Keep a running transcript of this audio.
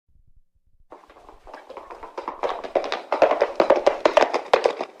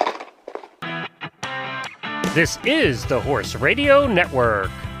This is the Horse Radio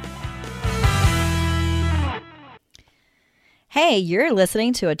Network. Hey, you're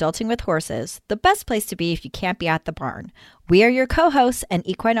listening to Adulting with Horses, the best place to be if you can't be at the barn. We are your co-hosts and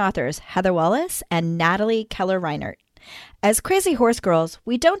equine authors, Heather Wallace and Natalie Keller-Reinert. As crazy horse girls,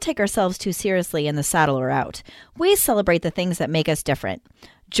 we don't take ourselves too seriously in the saddle or out. We celebrate the things that make us different.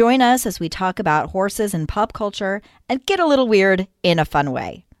 Join us as we talk about horses and pop culture and get a little weird in a fun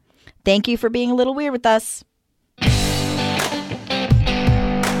way. Thank you for being a little weird with us.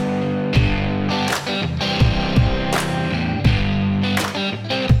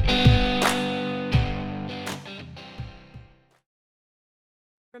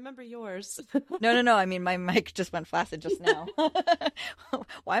 Remember yours. No. I mean, my mic just went flaccid just now.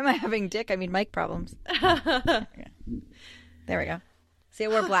 Why am I having mic problems? There we go. See, I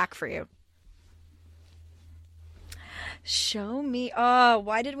wore black for you. Show me. Oh,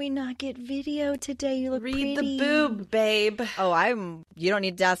 why did we not get video today? You look Read pretty. the boob, babe. Oh, you don't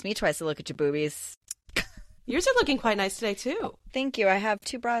need to ask me twice to look at your boobies. Yours are looking quite nice today, too. Thank you. I have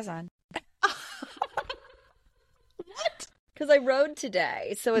 2 bras on. What? Because I rode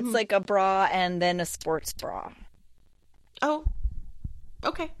today. So it's like a bra and then a sports bra. Oh,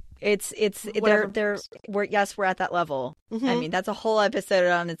 okay. We're at that level. Mm-hmm. I mean, that's a whole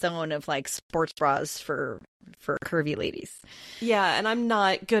episode on its own of like sports bras for curvy ladies. Yeah, and I'm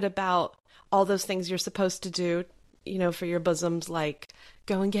not good about all those things you're supposed to do, for your bosoms, like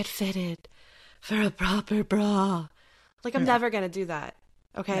go and get fitted for a proper bra. Like, I'm never going to do that.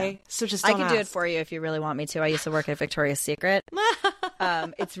 Okay? No. So just don't I can ask. do it for you if you really want me to. I used to work at Victoria's Secret.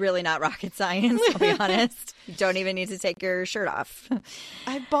 It's really not rocket science, I'll be honest. You don't even need to take your shirt off.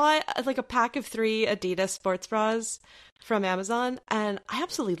 I bought like a pack of 3 Adidas sports bras from Amazon, and I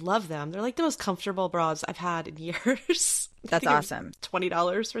absolutely love them. They're like the most comfortable bras I've had in years. That's awesome.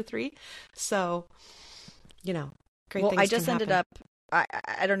 $20 for 3. So, great things Well, I just can ended happen. up,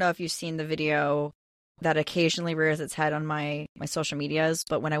 I don't know if you've seen the video that occasionally rears its head on my social medias,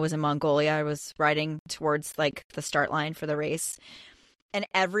 but when I was in Mongolia, I was riding towards like the start line for the race. And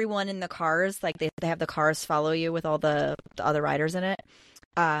everyone in the cars, like they have the cars follow you with all the other riders in it.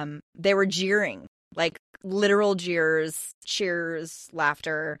 They were jeering, like literal jeers, cheers,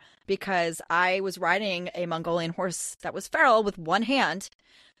 laughter, because I was riding a Mongolian horse that was feral with one hand,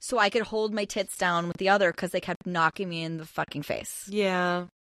 so I could hold my tits down with the other because they kept knocking me in the fucking face. Yeah.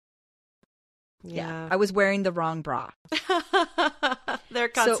 I was wearing the wrong bra. There are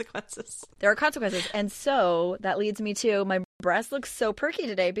consequences. There are consequences. And so that leads me to my breast looks so perky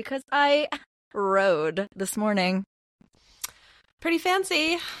today because I rode this morning. Pretty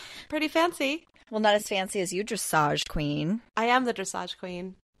fancy. Well, not as fancy as you, dressage queen. I am the dressage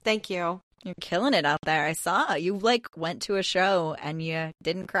queen. Thank you. You're killing it out there. I saw. You went to a show and you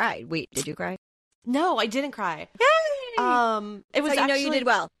didn't cry. Wait, did you cry? No, I didn't cry. Yay! It was actually, you did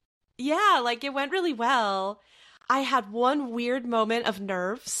well. Yeah, like it went really well. I had one weird moment of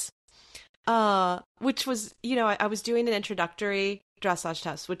nerves, which was, I was doing an introductory dressage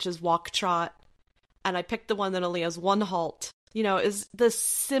test, which is walk trot, and I picked the one that only has 1 halt. Is the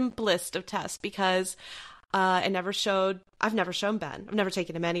simplest of tests because I've never shown Ben. I've never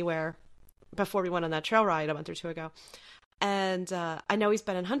taken him anywhere before we went on that trail ride a month or 2 ago. And I know he's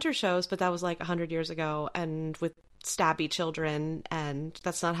been in hunter shows, but that was like 100 years ago and with stabby children, and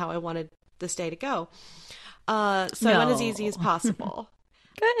that's not how I wanted this day to go. I went as easy as possible.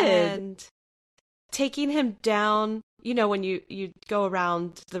 Good. And taking him down, when you go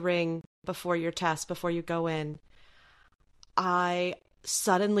around the ring before your test, before you go in, I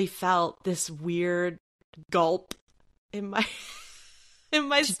suddenly felt this weird gulp in my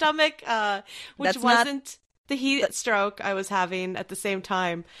stomach, which wasn't the heat stroke I was having at the same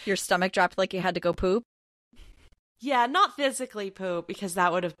time. Your stomach dropped like you had to go poop? Yeah, not physically poop, because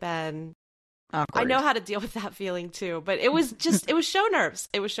that would have been awkward. I know how to deal with that feeling too, but it was show nerves.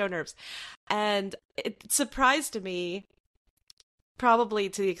 It was show nerves. And it surprised me, probably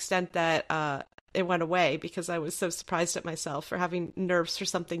to the extent that it went away, because I was so surprised at myself for having nerves for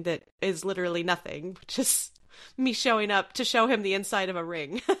something that is literally nothing, which is me showing up to show him the inside of a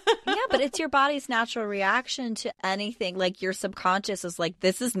ring. Yeah, but it's your body's natural reaction to anything. Like your subconscious is like,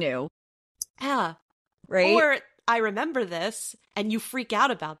 this is new. Yeah. Right? Or I remember this and you freak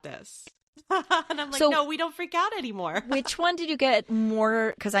out about this. And I'm like, no, we don't freak out anymore. Which one did you get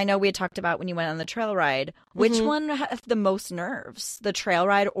more? Because I know we had talked about when you went on the trail ride. Which one had the most nerves? The trail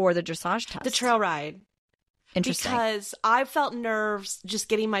ride or the dressage test? The trail ride. Interesting. Because I felt nerves just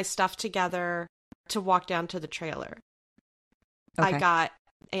getting my stuff together to walk down to the trailer. Okay. I got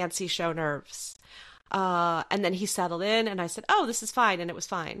antsy show nerves. And then he settled in and I said, oh, this is fine. And it was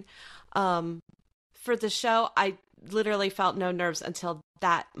fine. for the show, I literally felt no nerves until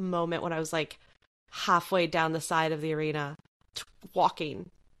that moment when I was like halfway down the side of the arena walking.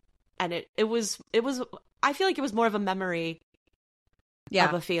 And it was, I feel like it was more of a memory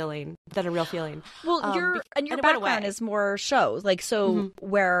of a feeling than a real feeling. Well, your background is more shows. Like, so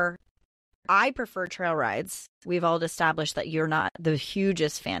where I prefer trail rides, we've all established that you're not the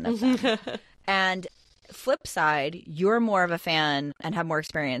hugest fan of them. And flip side, you're more of a fan and have more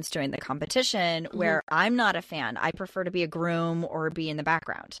experience doing the competition, where I'm not a fan. I prefer to be a groom or be in the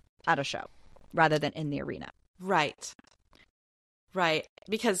background at a show rather than in the arena. Right.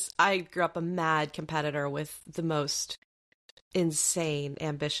 Because I grew up a mad competitor with the most insane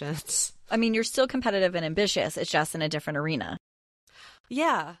ambitions. I mean, you're still competitive and ambitious. It's just in a different arena.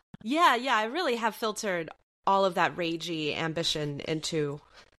 Yeah. I really have filtered all of that ragey ambition into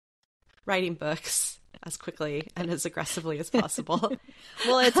writing books as quickly and as aggressively as possible.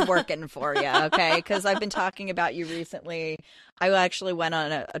 Well, it's working for you, okay? Because I've been talking about you recently. I actually went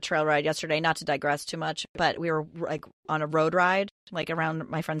on a trail ride yesterday, not to digress too much, but we were like on a road ride, like around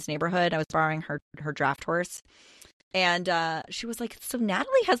my friend's neighborhood. I was borrowing her draft horse. And she was like, so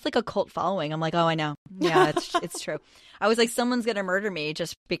Natalie has like a cult following. I'm like, oh, I know. Yeah, it's true. I was like, someone's going to murder me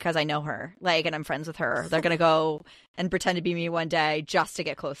just because I know her, like, and I'm friends with her. They're going to go and pretend to be me one day just to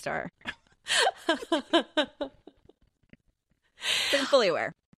get close to her. Been fully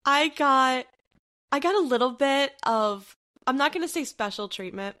aware. I got a little bit of, I'm not going to say special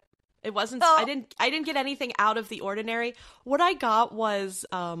treatment. It wasn't, I didn't get anything out of the ordinary. What I got was,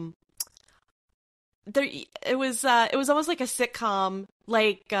 it was almost like a sitcom,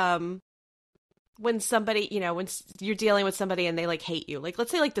 like when somebody, when you're dealing with somebody and they like hate you, like let's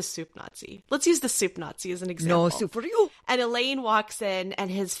say like the soup Nazi. Let's use the soup Nazi as an example. No soup for you. And Elaine walks in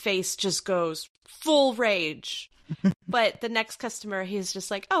and his face just goes full rage. But the next customer, he's just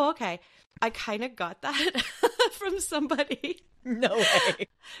like, oh, okay. I kind of got that from somebody. No way.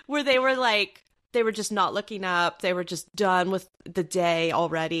 Where they were just not looking up. They were just done with the day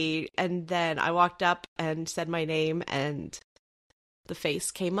already. And then I walked up and said my name and the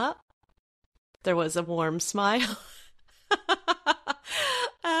face came up. There was a warm smile.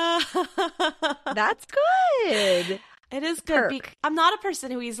 That's good. It is good. I'm not a person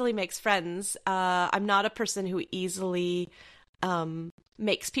who easily makes friends. I'm not a person who easily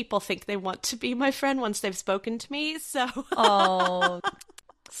makes people think they want to be my friend once they've spoken to me. So, oh,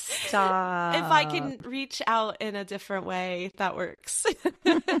 stop. If I can reach out in a different way, that works.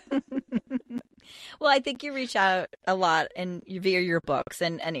 Well, I think you reach out a lot and via your books.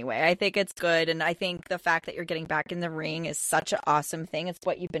 And anyway, I think it's good. And I think the fact that you're getting back in the ring is such an awesome thing. It's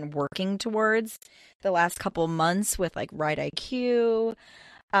what you've been working towards the last couple months with like Ride IQ.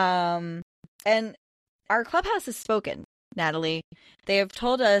 And our clubhouse has spoken, Natalie. They have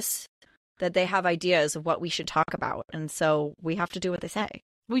told us that they have ideas of what we should talk about. And so we have to do what they say.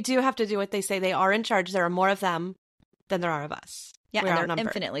 We do have to do what they say. They are in charge. There are more of them than there are of us. Yeah, and they're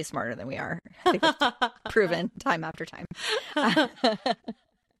infinitely smarter than we are. I think it's proven time after time.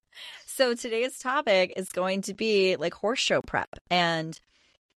 So today's topic is going to be like horse show prep. And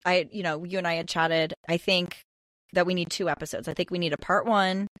you and I had chatted. I think that we need 2 episodes. I think we need a part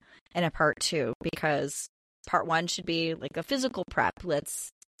 1 and a part 2, because part 1 should be like a physical prep.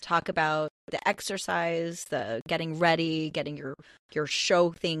 Let's talk about the exercise, the getting ready, getting your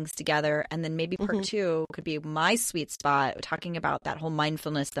show things together. And then maybe part 2 could be my sweet spot, talking about that whole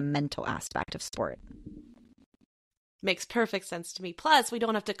mindfulness, the mental aspect of sport. Makes perfect sense to me. Plus, we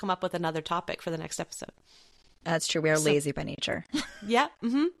don't have to come up with another topic for the next episode. That's true. We are lazy by nature. Yeah.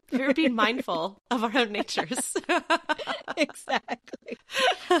 We're being mindful of our own natures. Exactly.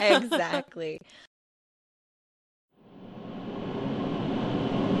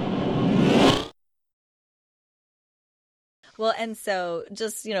 Well, and so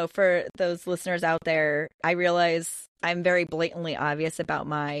just, for those listeners out there, I realize I'm very blatantly obvious about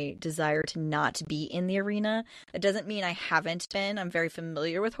my desire to not be in the arena. It doesn't mean I haven't been. I'm very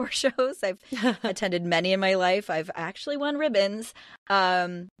familiar with horse shows. I've attended many in my life. I've actually won ribbons.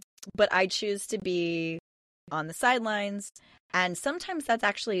 But I choose to be on the sidelines. And sometimes that's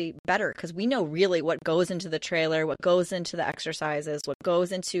actually better because we know really what goes into the trailer, what goes into the exercises, what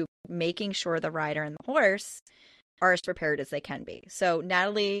goes into making sure the rider and the horse are as prepared as they can be. So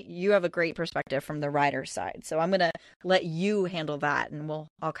Natalie, you have a great perspective from the rider's side. So I'm going to let you handle that and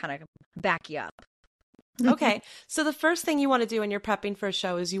I'll kind of back you up. Okay. So the first thing you want to do when you're prepping for a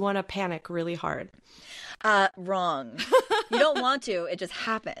show is you want to panic really hard. Wrong. You don't want to. It just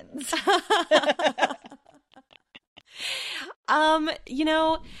happens.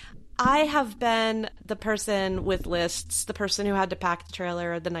 I have been the person with lists, the person who had to pack the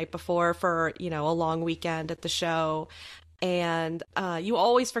trailer the night before for, a long weekend at the show. And you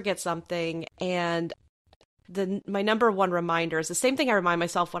always forget something. And my number one reminder is the same thing I remind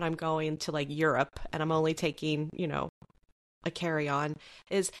myself when I'm going to like Europe and I'm only taking, a carry-on,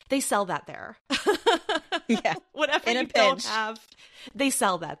 is they sell that there. Yeah. Whatever you don't have, they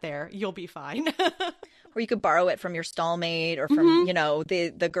sell that there. You'll be fine. Or you could borrow it from your stallmate or from,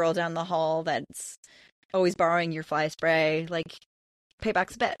 the girl down the hall that's always borrowing your fly spray. Like,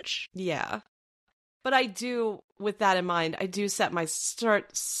 payback's a bitch. Yeah. But I do, with that in mind, I do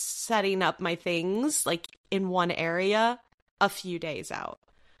start setting up my things like in one area a few days out.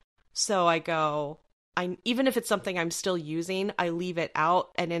 So I go, even if it's something I'm still using, I leave it out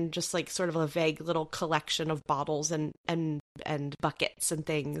and in just like sort of a vague little collection of bottles and buckets and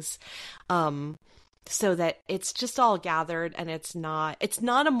things. So that it's just all gathered and it's not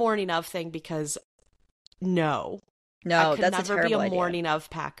a morning of thing because I could that's never a be a idea. morning of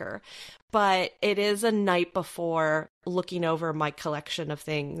packer, but it is a night before looking over my collection of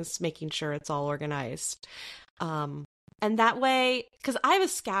things, making sure it's all organized. And that way, because I have a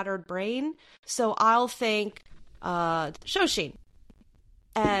scattered brain, so I'll think Shoshin,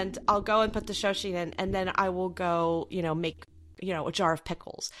 and I'll go and put the Shoshin in, and then I will go, make a jar of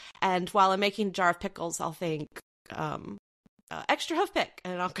pickles. And while I'm making a jar of pickles, I'll think extra hoof pick,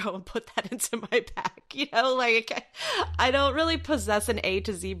 and I'll go and put that into my pack. I don't really possess an A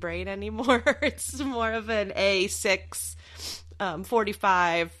to Z brain anymore. It's more of an A6,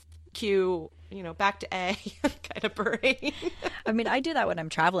 45 Q, back to A kind of brain. I mean, I do that when I'm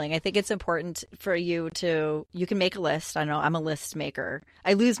traveling. I think it's important for you can make a list. I know I'm a list maker.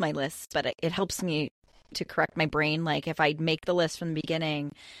 I lose my lists, but it helps me to correct my brain. Like if I make the list from the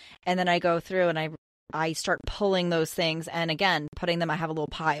beginning and then I go through and I start pulling those things and again, putting them, I have a little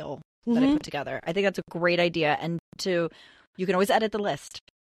pile that I put together. I think that's a great idea. And you can always edit the list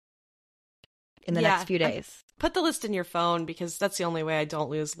in the next few days. Put the list in your phone because that's the only way I don't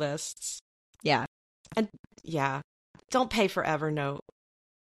lose lists. Yeah. And don't pay for Evernote,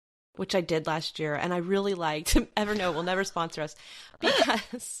 which I did last year. And I really liked Evernote will never sponsor us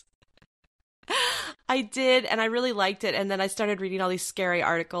because I did, and I really liked it. And then I started reading all these scary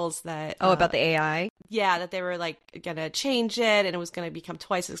articles that about the AI. Yeah, that they were like gonna change it, and it was gonna become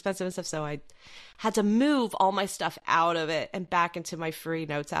twice as expensive and stuff. So I had to move all my stuff out of it and back into my free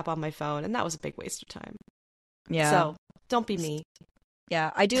notes app on my phone, and that was a big waste of time. Yeah. So don't be me.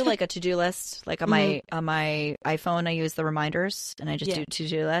 Yeah, I do like a to-do list. Like on my iPhone, I use the reminders, and I just do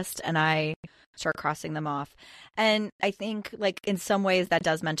to-do list, and I start crossing them off. And I think, like in some ways, that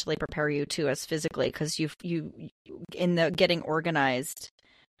does mentally prepare you too, as physically, because you in the getting organized,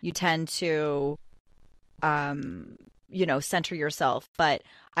 you tend to, center yourself. But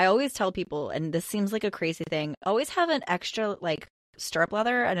I always tell people, and this seems like a crazy thing, always have an extra like stirrup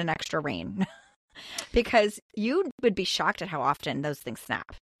leather and an extra rein. Because you would be shocked at how often those things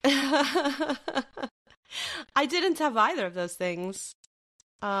snap. I didn't have either of those things.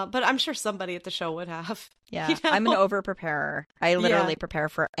 But I'm sure somebody at the show would have. Yeah, I'm an over-preparer. I literally prepare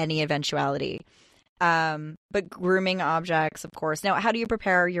for any eventuality. But grooming objects, of course. Now, how do you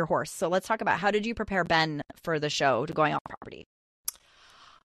prepare your horse? So let's talk about how did you prepare Ben for the show to going off property?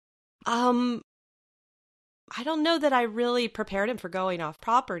 I don't know that I really prepared him for going off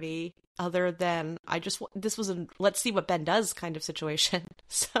property other than this was a let's see what Ben does kind of situation.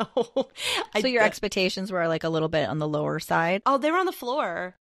 So your expectations were like a little bit on the lower side? Oh, they were on the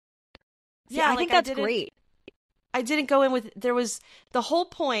floor. See, I think that's great. I didn't go in with, there was the whole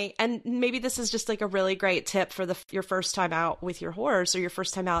point, and maybe this is just like a really great tip for your first time out with your horse or your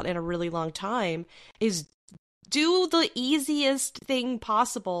first time out in a really long time, is do the easiest thing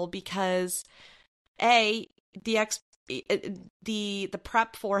possible because the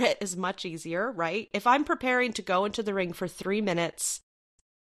prep for it is much easier, right? If I'm preparing to go into the ring for 3 minutes,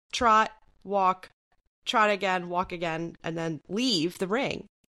 trot, walk, trot again, walk again, and then leave the ring,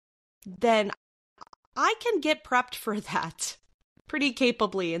 then I can get prepped for that pretty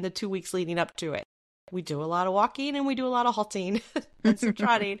capably in the 2 weeks leading up to it. We do a lot of walking and we do a lot of halting and some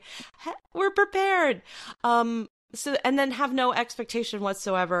trotting. We're prepared. So, and then have no expectation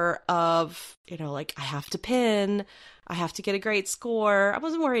whatsoever of, like I have to pin, I have to get a great score. I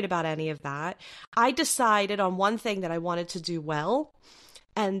wasn't worried about any of that. I decided on one thing that I wanted to do well,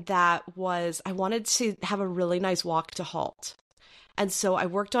 and that was I wanted to have a really nice walk to halt. And so I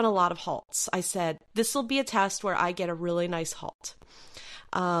worked on a lot of halts. I said, this will be a test where I get a really nice halt.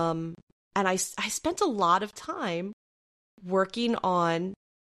 And I spent a lot of time working on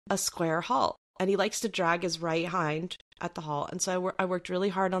a square halt. And he likes to drag his right hind at the halt. And so I worked really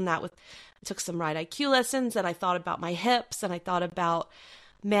hard on that. I took some ride IQ lessons, and I thought about my hips, and I thought about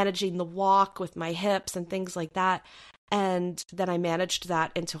managing the walk with my hips and things like that. And then I managed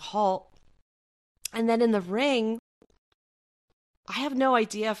that into halt. And then in the ring, I have no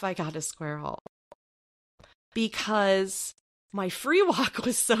idea if I got a square halt because my free walk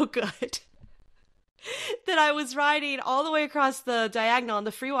was so good that I was riding all the way across the diagonal on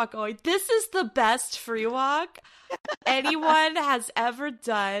the free walk going, this is the best free walk anyone has ever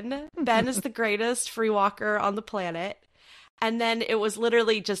done. Ben is the greatest free walker on the planet. And then it was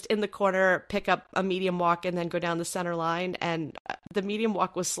literally just in the corner, pick up a medium walk and then go down the center line. And the medium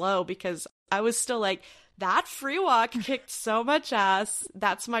walk was slow because I was still like, that free walk kicked so much ass.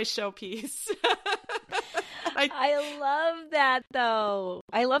 That's my showpiece. I love that, though.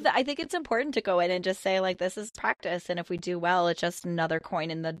 I love that. I think it's important to go in and just say, like, this is practice. And if we do well, it's just another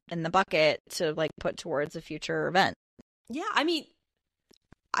coin in the bucket to, like, put towards a future event. Yeah, I mean,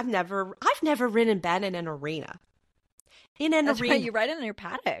 I've never ridden Ben in an arena. That's right, you ride it in your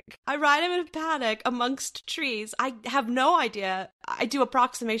paddock. I ride him in a paddock amongst trees. I have no idea. I do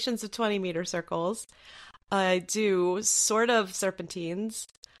approximations of 20-meter circles. I do sort of serpentines.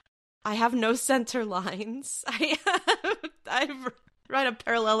 I have no center lines. I ride a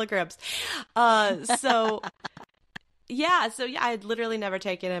parallelograms. So I'd literally never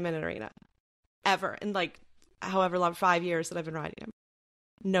taken him in an arena. Ever. In like however long, 5 years that I've been riding him.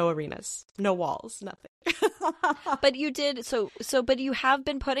 No arenas, no walls, nothing. But you did but you have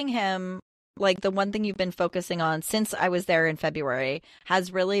been putting him, like, the one thing you've been focusing on since I was there in February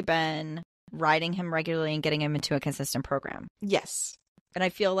has really been riding him regularly and getting him into a consistent program. Yes. And I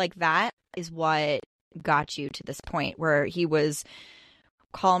feel like that is what got you to this point where he was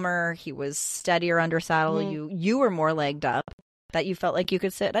calmer, he was steadier under saddle, you were more legged up, that you felt like you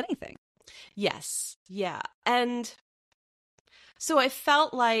could sit anything. Yes. Yeah. And so I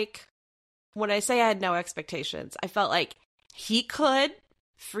felt like, when I say I had no expectations, I felt like he could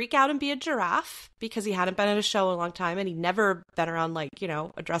freak out and be a giraffe because he hadn't been at a show in a long time and he'd never been around, like, you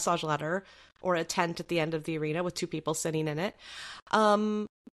know, a dressage ladder or a tent at the end of the arena with two people sitting in it.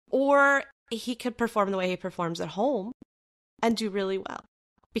 Or he could perform the way he performs at home and do really well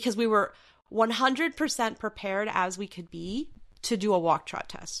because we were 100% prepared as we could be to do a walk trot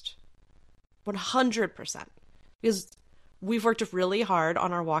test. 100%. Because we've worked really hard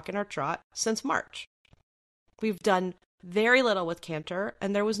on our walk and our trot since March. We've done very little with canter,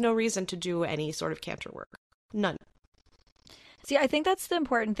 and there was no reason to do any sort of canter work. None. See, I think that's the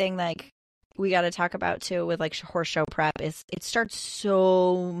important thing, like, we got to talk about, too, with, like, horse show prep, is it starts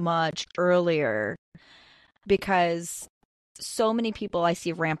so much earlier because so many people I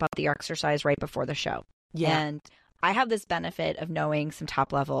see ramp up the exercise right before the show. Yeah. And I have this benefit of knowing some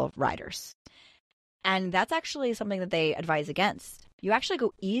top-level riders. And that's actually something that they advise against. You actually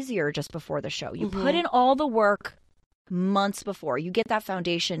go easier just before the show. You put in all the work months before. You get that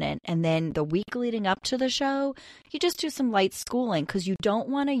foundation in. And then the week leading up to the show, you just do some light schooling because you don't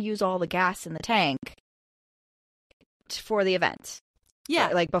want to use all the gas in the tank for the event. Yeah.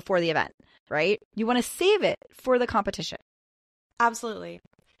 Like before the event, right? You want to save it for the competition. Absolutely.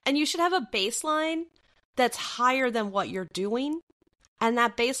 And you should have a baseline that's higher than what you're doing. And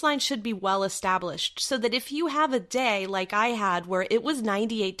that baseline should be well established so that if you have a day like I had where it was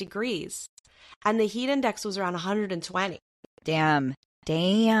 98 degrees and the heat index was around 120. Damn.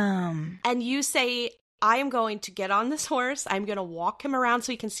 And you say, I am going to get on this horse. I'm going to walk him around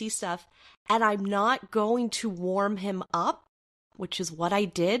so he can see stuff. And I'm not going to warm him up, which is what I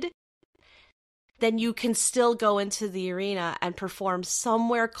did. Then you can still go into the arena and perform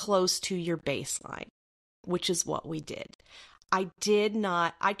somewhere close to your baseline, which is what we did. I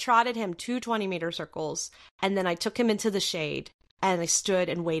trotted him 2 20-meter circles, and then I took him into the shade, and I stood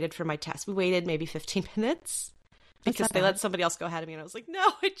and waited for my test. We waited maybe 15 minutes because they let somebody else go ahead of me, and I was like,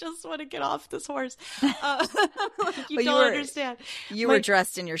 no, I just want to get off this horse. You don't understand. You were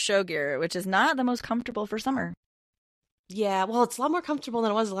dressed in your show gear, which is not the most comfortable for summer. Yeah, well, it's a lot more comfortable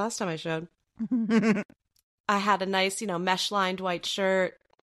than it was the last time I showed. I had a nice, mesh-lined white shirt.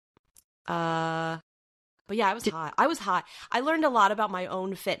 But yeah, I was hot. I learned a lot about my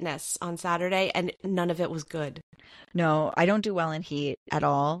own fitness on Saturday, and none of it was good. No, I don't do well in heat at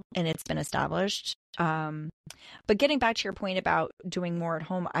all, and it's been established. But getting back to your point about doing more at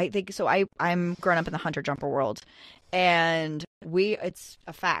home, I think so. I'm grown up in the hunter jumper world, and it's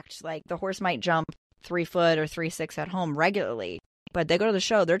a fact. Like, the horse might jump 3 foot or 3.6 at home regularly, but they go to the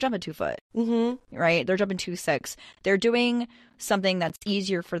show, they're jumping 2 foot, right? They're jumping 2.6. They're doing something that's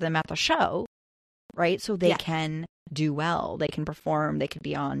easier for them at the show. Right? So they can do well. They can perform. They can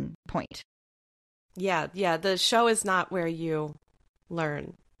be on point. Yeah, yeah. The show is not where you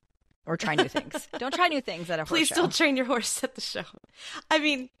learn. Or try new things. Don't try new things at a horse Please show. don't train your horse at the show. I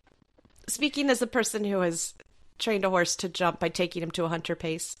mean, speaking as a person who has trained a horse to jump by taking him to a hunter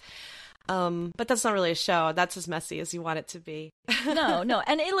pace, but that's not really a show. That's as messy as you want it to be. No.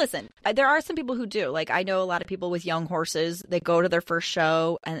 And listen, there are some people who do. Like, I know a lot of people with young horses. They go to their first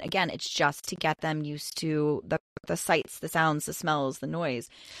show, and again, it's just to get them used to the sights, the sounds, the smells, the noise.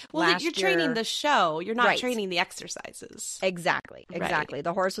 Well, you're training the show. You're not Right. training the exercises. Exactly. Right.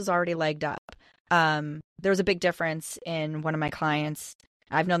 The horse was already legged up. There was a big difference in one of my clients.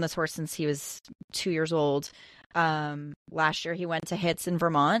 I've known this horse since he was 2 years old. Last year he went to hits in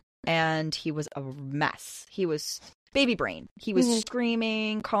Vermont, and he was a mess. He was baby brain. He was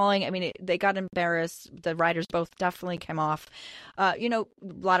screaming, calling. I mean, they got embarrassed. The riders both definitely came off. A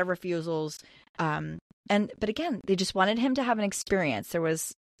lot of refusals. But again, they just wanted him to have an experience.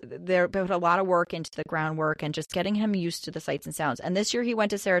 They put a lot of work into the groundwork and just getting him used to the sights and sounds. And this year he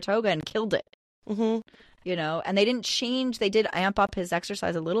went to Saratoga and killed it. Mm-hmm. And they didn't change. They did amp up his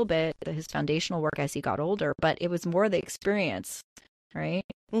exercise a little bit, his foundational work as he got older, but it was more the experience, right?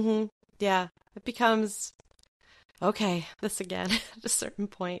 Mm-hmm. Yeah. It becomes, okay, this again at a certain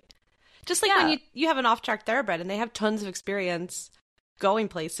point. Just like when you have an off-track thoroughbred and they have tons of experience going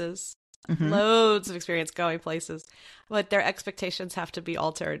places, loads of experience going places, but their expectations have to be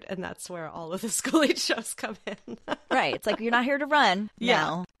altered, and that's where all of the school-age shows come in. Right. It's like, you're not here to run. Yeah.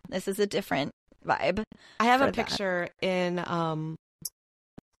 No, this is a different vibe. I have a that. picture in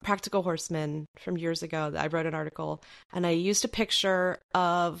Practical Horseman from years ago that I wrote an article, and I used a picture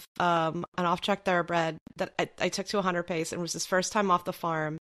of an off-track thoroughbred that I took to a hunter pace, and it was his first time off the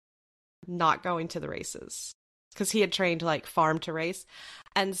farm, not going to the races because he had trained like farm to race.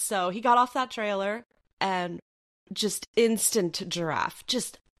 And so he got off that trailer and just instant giraffe,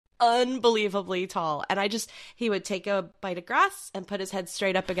 just unbelievably tall. And he would take a bite of grass and put his head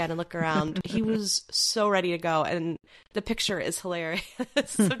straight up again and look around. He was so ready to go. And the picture is hilarious.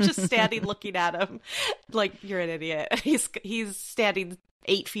 So just standing looking at him like, you're an idiot. He's standing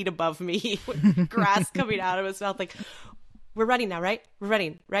 8 feet above me with grass coming out of his mouth. Like, we're running now, right? We're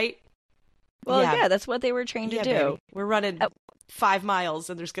running, right? Well, yeah, that's what they were trained to do. Baby. We're running 5 miles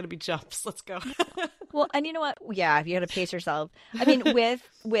and there's going to be jumps. Let's go. Well, and you know what? Yeah, you got to pace yourself. I mean,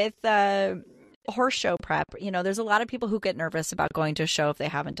 with horse show prep, there's a lot of people who get nervous about going to a show if they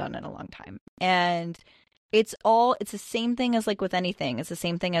haven't done it in a long time. And it's the same thing as like with anything. It's the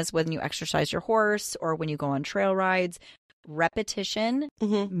same thing as when you exercise your horse or when you go on trail rides. Repetition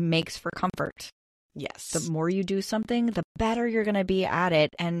makes for comfort. Yes. The more you do something, the better you're going to be at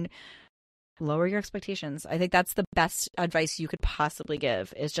it, and lower your expectations. I think that's the best advice you could possibly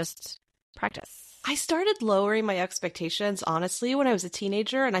give, is just practice. I started lowering my expectations, honestly, when I was a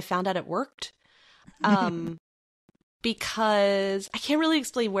teenager, and I found out it worked. Because I can't really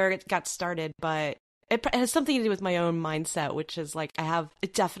explain where it got started, but it has something to do with my own mindset, which is like I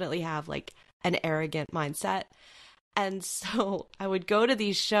definitely have like an arrogant mindset. And so I would go to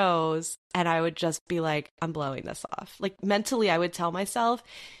these shows and I would just be like, I'm blowing this off. Like mentally, I would tell myself,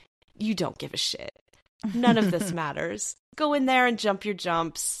 you don't give a shit. None of this matters. Go in there and jump your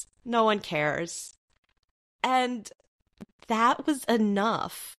jumps. No one cares. And that was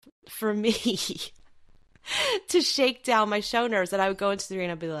enough for me to shake down my show nerves. And I would go into the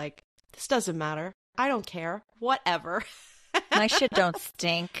arena and be like, this doesn't matter. I don't care. Whatever. My shit don't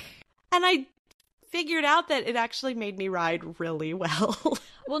stink. And I figured out that it actually made me ride really well.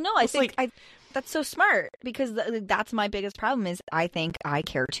 Well, no, I think that's so smart, because that's my biggest problem is I think I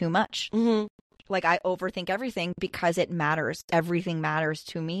care too much. Mm-hmm. Like I overthink everything because it matters. Everything matters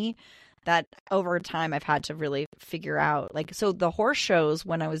to me. That over time I've had to really figure out. Like, so the horse shows,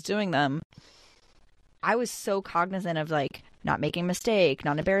 when I was doing them, I was so cognizant of like not making a mistake,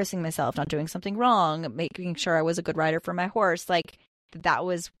 not embarrassing myself, not doing something wrong, making sure I was a good rider for my horse. Like that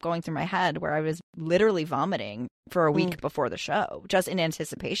was going through my head, where I was literally vomiting for a week before the show, just in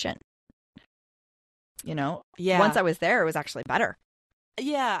anticipation. Yeah. Once I was there, it was actually better.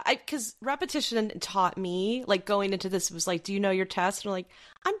 Yeah, because repetition taught me, like going into this, was like, do you know your test? And I'm like,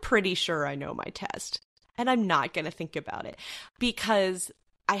 I'm pretty sure I know my test, and I'm not going to think about it, because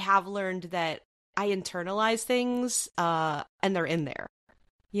I have learned that I internalize things and they're in there.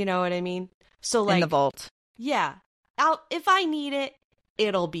 You know what I mean? So like in the vault. Yeah. If I need it,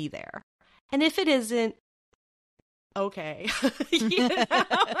 it'll be there. And if it isn't, okay. You know?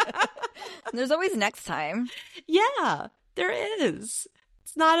 There's always next time. Yeah, there is.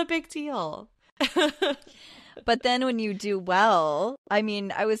 It's not a big deal. But then when you do well, I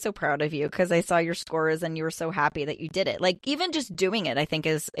mean, I was so proud of you because I saw your scores and you were so happy that you did it. Like even just doing it, I think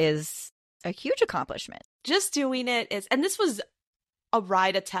is a huge accomplishment. Just doing it is, and this was a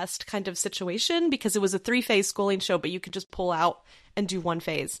ride a test kind of situation because it was a 3-phase schooling show, but you could just pull out and do one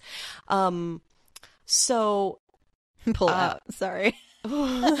phase. So Pull out. Sorry. So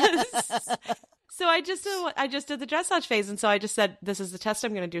I just did the dressage phase, and so I just said, this is the test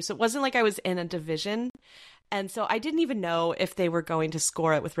I'm going to do. So it wasn't like I was in a division, and so I didn't even know if they were going to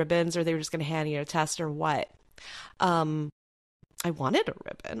score it with ribbons or they were just going to hand you a test or what. I wanted a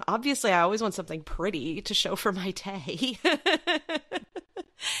ribbon. Obviously, I always want something pretty to show for my day. But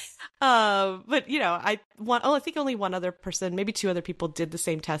I think only one other person, maybe 2 other people did the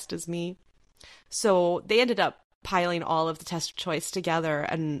same test as me. So they ended up piling all of the test choice together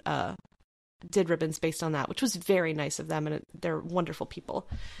and did ribbons based on that, which was very nice of them. And they're wonderful people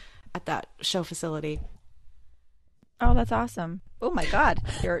at that show facility. Oh, that's awesome. Oh my God.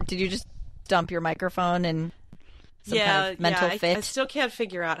 Did you just dump your microphone and some kind of mental fit? I still can't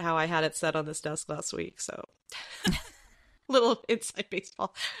figure out how I had it set on this desk last week. So little inside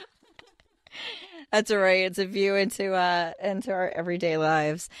baseball. That's all right. It's a view into our everyday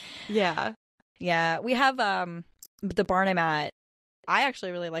lives. Yeah. Yeah. We have the barn I'm at. I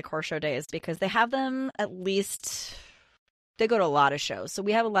actually really like horse show days because they have them at least. They go to a lot of shows. So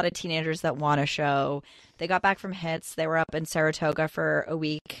we have a lot of teenagers that want a show. They got back from HITS. They were up in Saratoga for a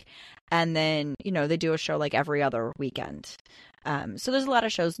week. And then, they do a show like every other weekend. So there's a lot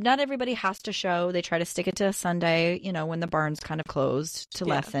of shows. Not everybody has to show. They try to stick it to a Sunday, when the barn's kind of closed to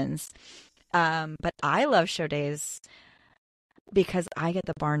lessons. But I love show days because I get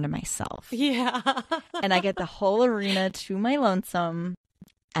the barn to myself. Yeah. And I get the whole arena to my lonesome.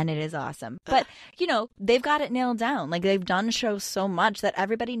 And it is awesome. But, they've got it nailed down. Like, they've done shows so much that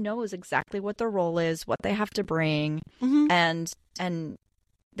everybody knows exactly what their role is, what they have to bring. Mm-hmm. And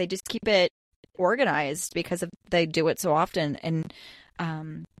they just keep it organized because they do it so often. And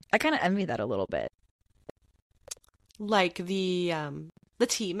I kind of envy that a little bit. Like the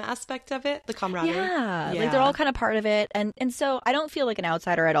team aspect of it, the camaraderie. Yeah. Like, they're all kind of part of it. And so I don't feel like an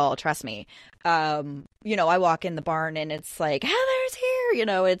outsider at all. Trust me. I walk in the barn and it's like, Heather's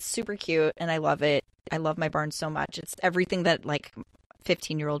here. It's super cute and I love it. I love my barn so much. It's everything that like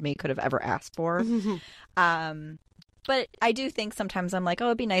 15-year-old me could have ever asked for. But I do think sometimes I'm like, oh,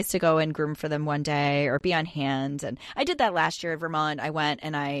 it'd be nice to go and groom for them one day or be on hand. And I did that last year in Vermont. I went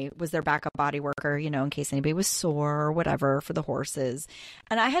and I was their backup body worker, in case anybody was sore or whatever for the horses.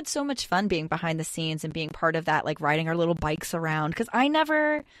 And I had so much fun being behind the scenes and being part of that, like riding our little bikes around because I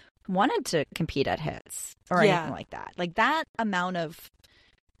never wanted to compete at HITS or anything like that. Like that amount of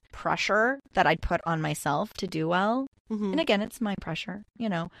pressure that I'd put on myself to do well. Mm-hmm. And again, it's my pressure,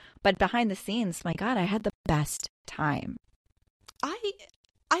 but behind the scenes, my God, I had the best time. I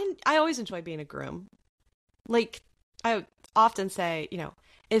always enjoy being a groom. Like I often say,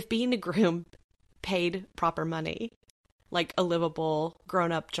 if being a groom paid proper money, like a livable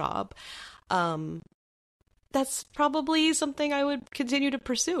grown-up job, that's probably something I would continue to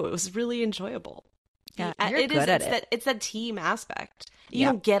pursue. It was really enjoyable. Yeah, you're good at it. It's that team aspect. You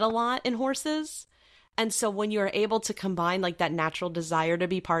don't get a lot in horses. And so when you're able to combine like that natural desire to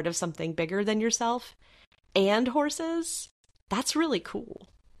be part of something bigger than yourself and horses, that's really cool.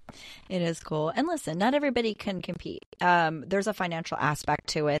 It is cool. And listen, not everybody can compete. There's a financial aspect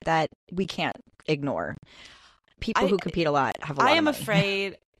to it that we can't ignore. People who compete a lot have a lot I am of money.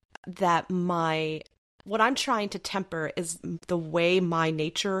 afraid that what I'm trying to temper is the way my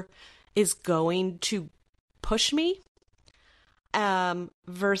nature is going to push me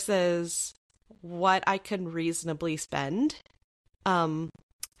versus what I can reasonably spend.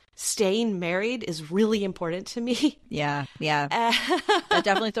 Staying married is really important to me. Yeah. That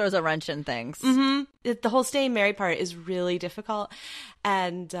definitely throws a wrench in things. Mm-hmm. The whole staying married part is really difficult.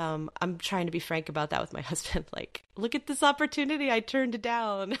 And I'm trying to be frank about that with my husband. Like, look at this opportunity. I turned it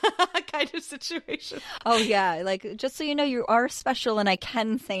down kind of situation. Oh, yeah. Like, just so you know, you are special and I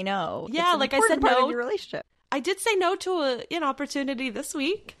can say no. Yeah, like I said, part no. of your relationship. I did say no to an opportunity this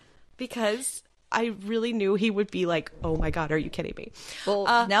week because I really knew he would be like, oh my God, are you kidding me? Well,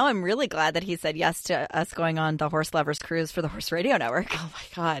 now I'm really glad that he said yes to us going on the Horse Lovers Cruise for the Horse Radio Network. Oh my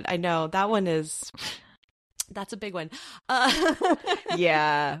God, I know. That's a big one.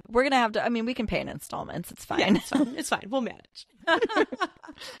 Yeah, we're going to have to, we can pay in installments. It's fine. Yeah, it's fine. We'll manage.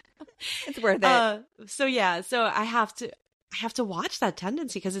 It's worth it. So I have to watch that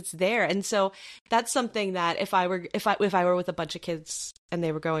tendency because it's there. And so that's something that if I were with a bunch of kids and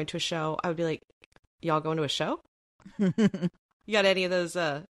they were going to a show, I would be like, y'all going to a show? You got any of those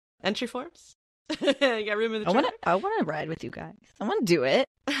entry forms? You got room in the trailer? I want to ride with you guys. I want to do it.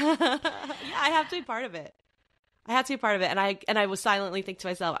 Yeah, I have to be part of it. I had to be part of it, and I was silently think to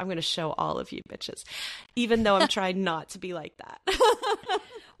myself, I'm going to show all of you bitches, even though I'm trying not to be like that.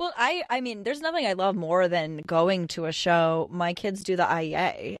 Well, I mean, there's nothing I love more than going to a show. My kids do the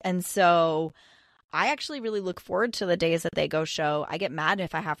IEA, and so I actually really look forward to the days that they go show. I get mad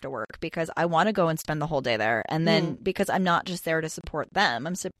if I have to work because I want to go and spend the whole day there. And then because I'm not just there to support them,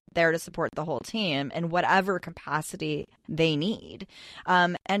 I'm there to support the whole team in whatever capacity they need.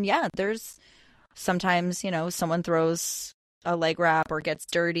 And yeah, there's sometimes, someone throws a leg wrap or gets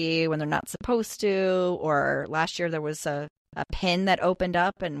dirty when they're not supposed to. Or last year there was a pin that opened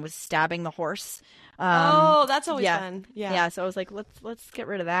up and was stabbing the horse. Oh, that's always fun. Yeah. So I was like, let's get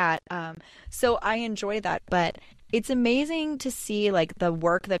rid of that. So I enjoy that, but it's amazing to see like the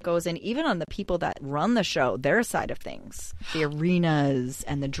work that goes in, even on the people that run the show, their side of things, the arenas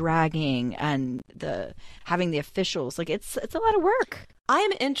and the dragging and the having the officials. Like it's a lot of work. I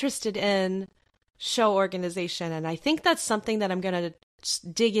am interested in show organization, and I think that's something that I'm going to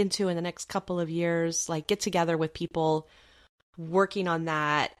dig into in the next couple of years. Like get together with people working on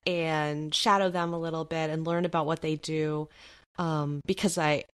that and shadow them a little bit and learn about what they do, because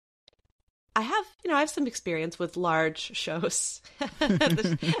I have some experience with large shows,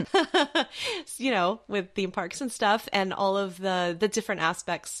 with theme parks and stuff, and all of the different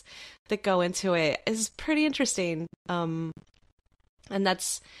aspects that go into it is pretty interesting. And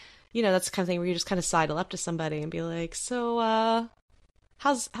that's that's the kind of thing where you just kind of sidle up to somebody and be like, so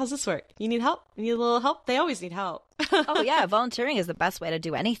how's this work? You need help? You need a little help? They always need help. Oh, yeah. Volunteering is the best way to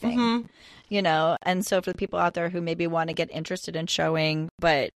do anything, And so for the people out there who maybe want to get interested in showing,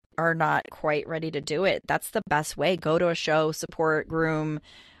 but are not quite ready to do it, that's the best way. Go to a show, support, groom,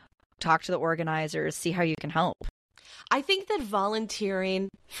 talk to the organizers, see how you can help. I think that volunteering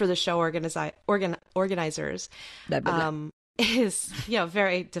for the show organizers is,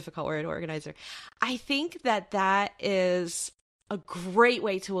 very difficult word, organizer. I think that is a great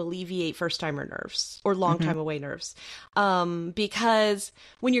way to alleviate first-timer nerves or long-time away nerves. Because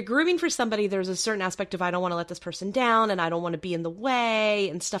when you're grooming for somebody, there's a certain aspect of, I don't want to let this person down and I don't want to be in the way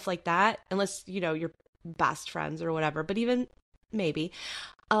and stuff like that, unless, you're best friends or whatever, but even maybe.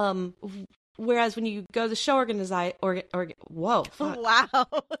 Whereas when you go to the show whoa. Fuck. Wow.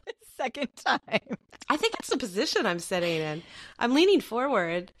 Second time. I think that's the position I'm sitting in. I'm leaning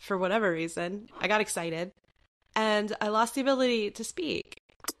forward for whatever reason. I got excited. And I lost the ability to speak.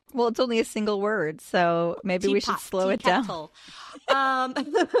 Well, it's only a single word, so maybe we should slow it down.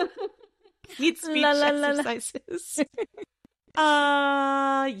 Need speech exercises.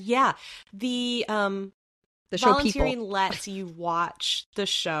 Yeah. The show volunteering people lets you watch the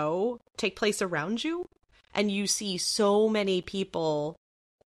show take place around you, and you see so many people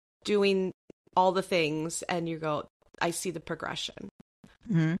doing all the things, and you go, I see the progression.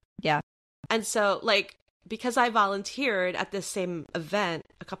 Mm-hmm. Yeah. And so, like, because I volunteered at this same event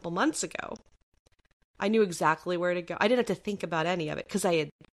a couple months ago, I knew exactly where to go. I didn't have to think about any of it because I had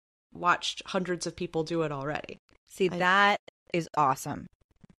watched hundreds of people do it already. See, that is awesome.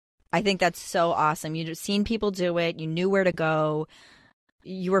 I think that's so awesome. You've seen people do it. You knew where to go.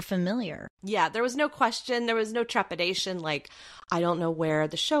 You were familiar. Yeah, there was no question. There was no trepidation. Like, I don't know where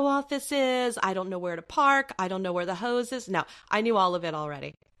the show office is. I don't know where to park. I don't know where the hose is. No, I knew all of it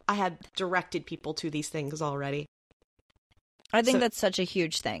already. I had directed people to these things already. I think that's such a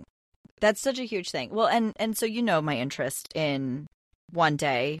huge thing. That's such a huge thing. Well, and so my interest in one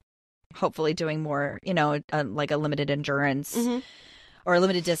day, hopefully doing more, like a limited endurance or a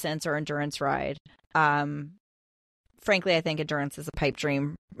limited distance or endurance ride. Frankly, I think endurance is a pipe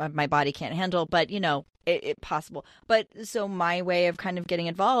dream my body can't handle, but, it possible. But so my way of kind of getting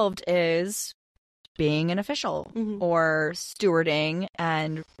involved is being an official or stewarding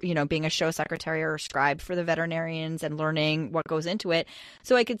and, being a show secretary or scribe for the veterinarians and learning what goes into it.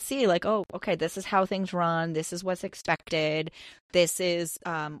 So I could see like, oh, okay, this is how things run. This is what's expected. This is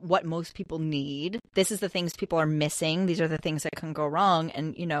what most people need. This is the things people are missing. These are the things that can go wrong.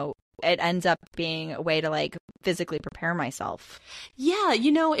 And, it ends up being a way to like physically prepare myself. Yeah.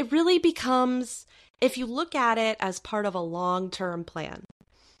 It really becomes, if you look at it as part of a long-term plan,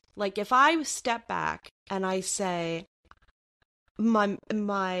 like if I step back and I say,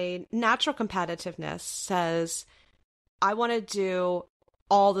 my natural competitiveness says, I want to do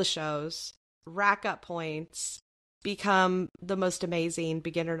all the shows, rack up points, become the most amazing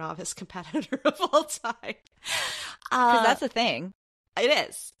beginner novice competitor of all time. Because that's a thing. It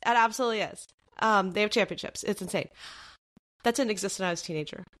is. It absolutely is. They have championships. It's insane. That didn't exist when I was a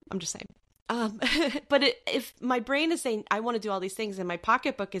teenager. I'm just saying. But if my brain is saying, I want to do all these things, and my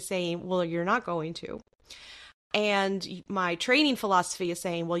pocketbook is saying, well, you're not going to, And my training philosophy is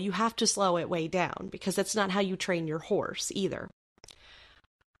saying, well, you have to slow it way down because that's not how you train your horse either.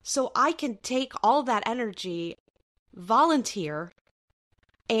 So I can take all that energy, volunteer,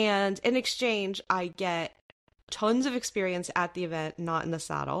 and in exchange, I get tons of experience at the event, not in the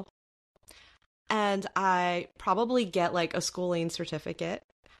saddle. And I probably get like a schooling certificate.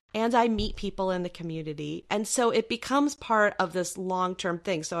 And I meet people in the community. And so it becomes part of this long-term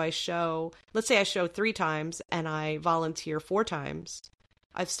thing. So let's say I show 3 times and I volunteer 4 times.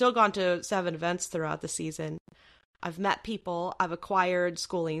 I've still gone to 7 events throughout the season. I've met people. I've acquired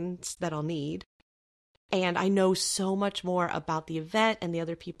schoolings that I'll need. And I know so much more about the event and the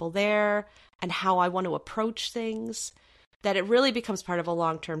other people there and how I want to approach things that it really becomes part of a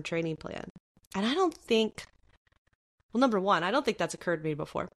long-term training plan. And I don't think, well, number one, I don't think that's occurred to me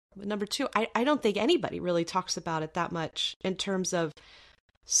before. But number 2, I don't think anybody really talks about it that much in terms of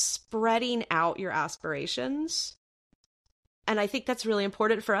spreading out your aspirations. And I think that's really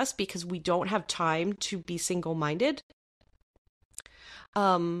important for us because we don't have time to be single-minded.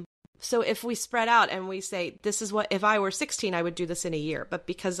 So if we spread out and we say, this is what, if I were 16, I would do this in a year. But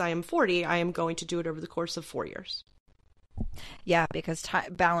because I am 40, I am going to do it over the course of 4 years. Yeah, because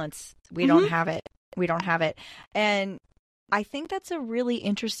balance, we don't have it. We don't have it. And I think that's a really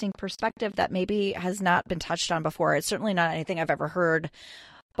interesting perspective that maybe has not been touched on before. It's certainly not anything I've ever heard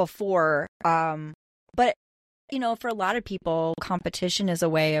before. But, you know, for a lot of people, competition is a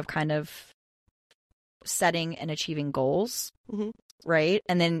way of kind of setting and achieving goals, right?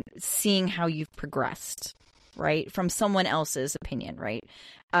 And then seeing how you've progressed, right? From someone else's opinion, right?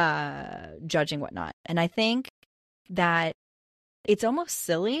 Judging whatnot. And I think that it's almost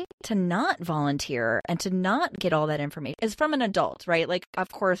silly to not volunteer and to not get all that information. It's from an adult, right? Like, of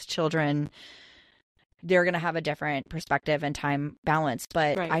course, children, they're going to have a different perspective and time balance.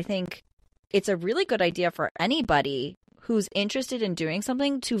 But Right. I think it's a really good idea for anybody who's interested in doing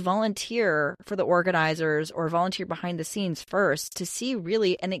something to volunteer for the organizers or volunteer behind the scenes first to see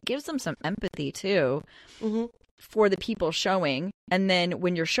really, and it gives them some empathy too. For the people showing. And then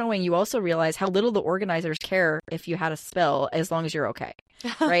when you're showing, you also realize how little the organizers care if you had a spill as long as you're okay,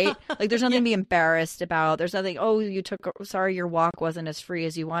 right? Like there's nothing to be embarrassed about. There's nothing, oh, sorry, your walk wasn't as free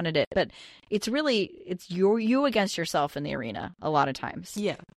as you wanted it. But it's you against yourself in the arena a lot of times.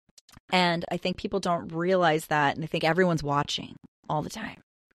 Yeah. And I think people don't realize that. And I think everyone's watching all the time.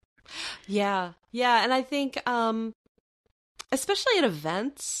 Yeah. Yeah. And I think, especially at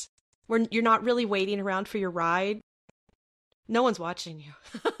events, where you're not really waiting around for your ride. No one's watching you.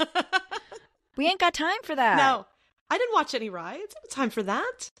 We ain't got time for that. No, I didn't watch any rides. I have time for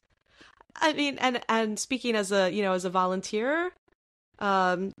that. I mean, and speaking as a volunteer,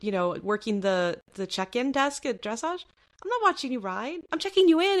 working the check-in desk at dressage, I'm not watching you ride. I'm checking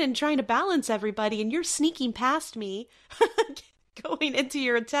you in and trying to balance everybody, and you're sneaking past me. Going into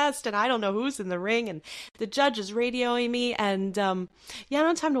your test, and I don't know who's in the ring, and the judge is radioing me, and I don't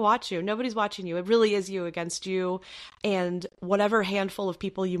have time to watch you. Nobody's watching you. It really is you against you and whatever handful of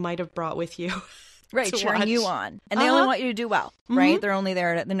people you might have brought with you. Right, cheering you on. And they only want you to do well, right? They're only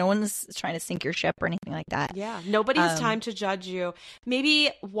there no one's trying to sink your ship or anything like that. Yeah, nobody has time to judge you.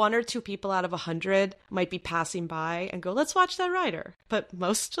 Maybe 1 or 2 people out of 100 might be passing by and go, let's watch that rider. But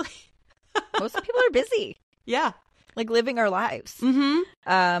mostly... most people are busy. Yeah. Like living our lives,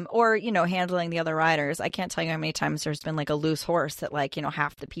 or, handling the other riders. I can't tell you how many times there's been like a loose horse that like,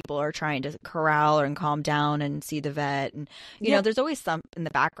 half the people are trying to corral and calm down and see the vet. And, you know, there's always some in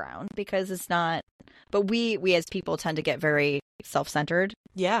the background because it's not, but we as people tend to get very self-centered.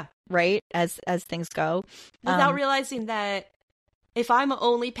 Yeah. Right. As things go. Without realizing that if I'm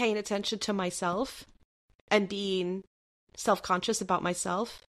only paying attention to myself and being self-conscious about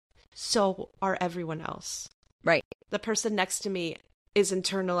myself, so are everyone else. Right. The person next to me is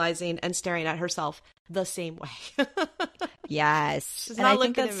internalizing and staring at herself the same way. Yes. She's not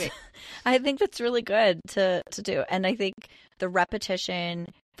looking at me. I think that's really good to do. And I think the repetition,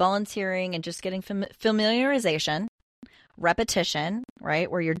 volunteering, and just getting familiarization, repetition, right?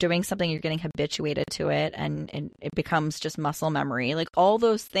 Where you're doing something, you're getting habituated to it, and it becomes just muscle memory. Like all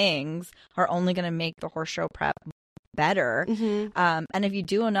those things are only going to make the horse show prep better. And if you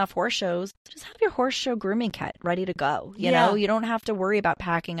do enough horse shows, just have your horse show grooming kit ready to go. You know, you don't have to worry about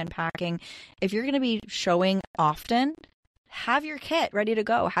packing and packing. If you're going to be showing often, have your kit ready to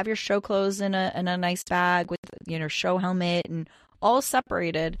go. Have your show clothes in a nice bag with, show helmet and all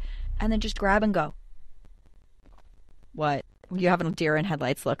separated, and then just grab and go. What? You have a deer in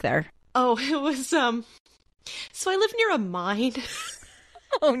headlights look there. Oh, it was, so I live near a mine.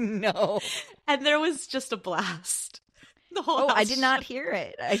 Oh, no. And there was just a blast. The whole house. I did not hear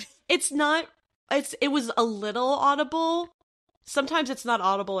it. It's not it was a little audible. Sometimes it's not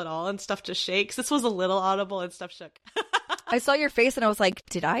audible at all and stuff just shakes. This was a little audible and stuff shook. I saw your face and I was like,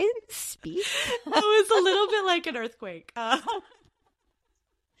 did I speak? It was a little bit like an earthquake.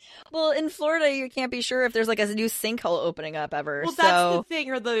 Well, in Florida, you can't be sure if there's like a new sinkhole opening up ever. Well, that's the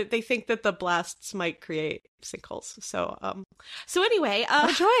thing, or they think that the blasts might create sinkholes. So anyway,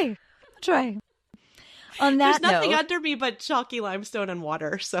 Joy. On that there's nothing note, under me but chalky limestone and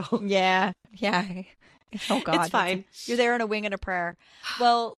water. So yeah. Oh God, it's fine. You're there in a wing and a prayer.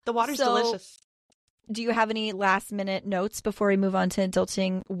 Well, the water's so, delicious. Do you have any last minute notes before we move on to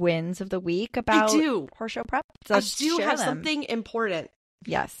adulting wins of the week about horse show prep? So I do have something important.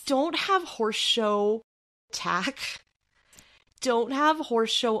 Yes. Don't have horse show tack. Don't have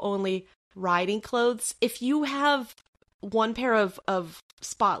horse show only riding clothes. If you have one pair of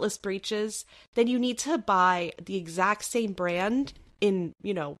spotless breeches, then you need to buy the exact same brand in,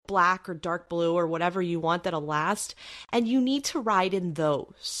 black or dark blue or whatever you want that'll last. And you need to ride in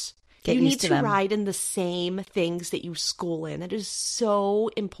those. You need to ride in the same things that you school in. It is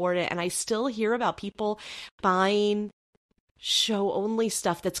so important. And I still hear about people buying show only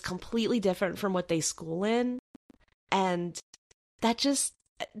stuff that's completely different from what they school in. And that's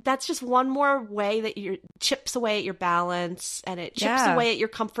just one more way that you chips away at your balance, and it chips away at your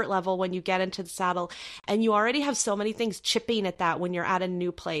comfort level when you get into the saddle. And you already have so many things chipping at that when you're at a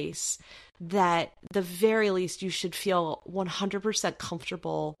new place that the very least you should feel 100%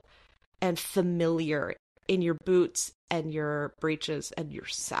 comfortable and familiar in your boots and your breeches and your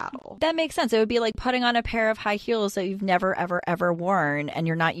saddle. That makes sense. It would be like putting on a pair of high heels that you've never, ever, ever worn and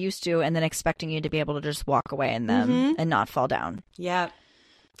you're not used to, and then expecting you to be able to just walk away in them and not fall down. Yeah.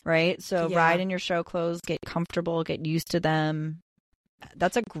 Right? So ride in your show clothes, get comfortable, get used to them.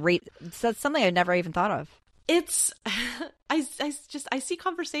 That's something I've never even thought of. It's, I see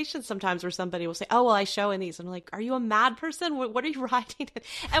conversations sometimes where somebody will say, oh, well, I show in these. I'm like, are you a mad person? What are you riding in?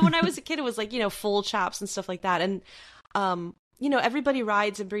 And when I was a kid, it was like, full chaps and stuff like that. And, everybody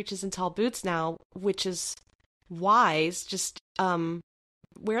rides in breeches and tall boots now, which is wise. Just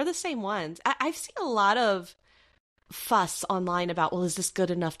wear the same ones. I've seen a lot of fuss online about, well, is this good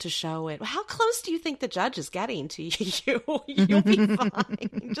enough to show it? How close do you think the judge is getting to you? You'll be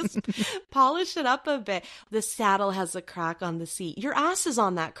fine. Just polish it up a bit. The saddle has a crack on the seat. Your ass is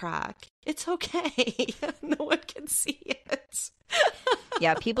on that crack. It's okay. No one can see it.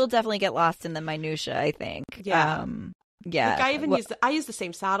 Yeah, people definitely get lost in the minutia, I think. Yeah. Yeah. Like I use the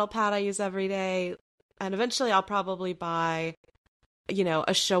same saddle pad I use every day, and eventually I'll probably buy,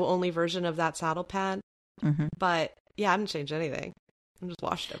 a show only version of that saddle pad. Mm-hmm. But yeah, I haven't changed anything. I'm just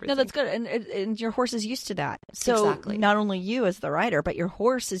washed everything. No, that's good. And your horse is used to that. So exactly. Not only you as the rider, but your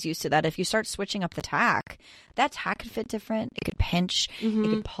horse is used to that. If you start switching up the tack, that tack could fit different. It could pinch, it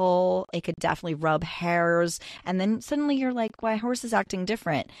could pull, it could definitely rub hairs. And then suddenly you're like, my horse is acting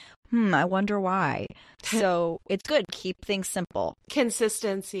different. I wonder why. So it's good. Keep things simple.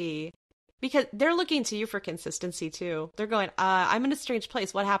 Consistency. Because they're looking to you for consistency too. They're going, I'm in a strange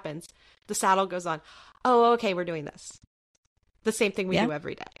place. What happens? The saddle goes on. Oh, okay, we're doing this. The same thing we do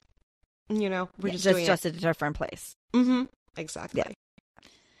every day. We're just doing just at a different place. Mm-hmm. Exactly.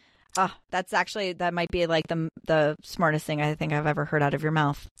 Yeah. That might be like the smartest thing I think I've ever heard out of your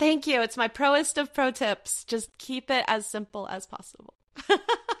mouth. Thank you. It's my proest of pro tips. Just keep it as simple as possible.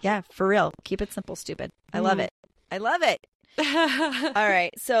 Yeah, for real. Keep it simple, stupid. I love it. I love it. All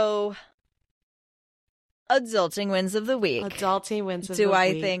right. So adulting wins of the week. Adulting wins of the week. Do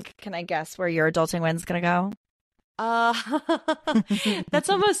I think, can I guess where your adulting win's going to go? That's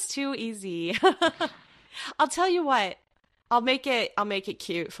almost too easy. I'll tell you what. I'll make it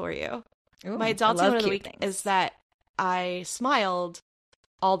cute for you. Ooh, my adulting win of the week is that I smiled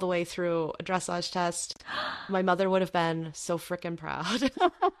all the way through a dressage test. My mother would have been so freaking proud.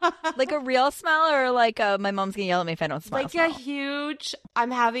 Like a real smile, or like my mom's going to yell at me if I don't smile? Like a huge,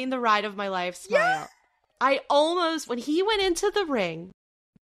 I'm having the ride of my life smile. Yeah. I almost, when he went into the ring,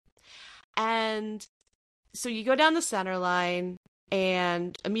 and so you go down the center line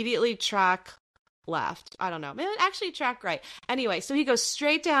and immediately track left. I don't know. Maybe actually track right. Anyway, so he goes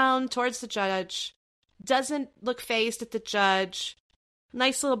straight down towards the judge, doesn't look faced at the judge,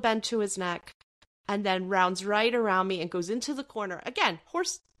 nice little bend to his neck, and then rounds right around me and goes into the corner. Again,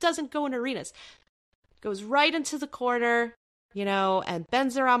 horse doesn't go in arenas. Goes right into the corner, and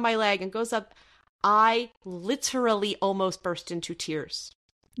bends around my leg and goes up. I literally almost burst into tears.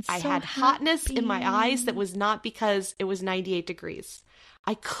 I had hotness in my eyes that was not because it was 98 degrees.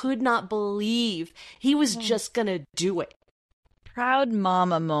 I could not believe he was just going to do it. Proud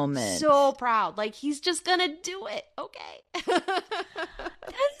mama moment. So proud. Like, he's just going to do it. Okay.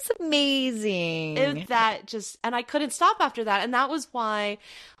 That is amazing. And I couldn't stop after that. And that was why,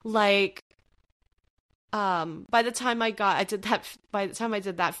 like, by the time I did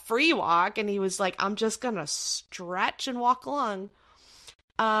that free walk and he was like, I'm just gonna stretch and walk along.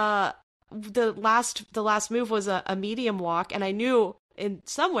 The last move was a medium walk, and I knew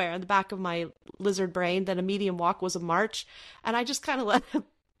somewhere in the back of my lizard brain that a medium walk was a march, and I just kind of let him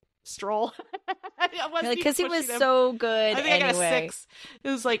stroll. Because he was so good. I think I got a 6. It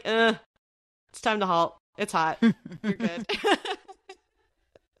was like, it's time to halt. It's hot. You're good.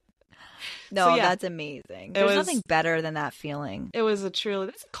 No, So, yeah. that's amazing. There's nothing better than that feeling. It's a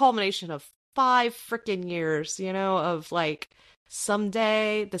culmination of 5 freaking years, of like,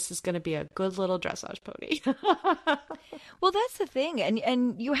 someday this is going to be a good little dressage pony. Well, that's the thing.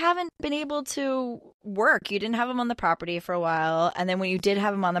 And you haven't been able to work. You didn't have him on the property for a while. And then when you did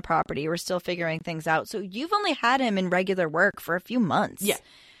have him on the property, you were still figuring things out. So you've only had him in regular work for a few months. Yeah.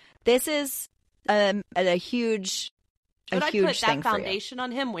 This is a huge But I put that thing foundation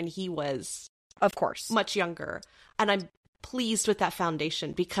on him when he was, of course, much younger. And I'm pleased with that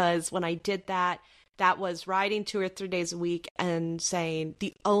foundation because when I did that was riding 2 or 3 days a week and saying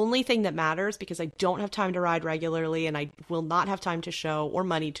the only thing that matters, because I don't have time to ride regularly and I will not have time to show or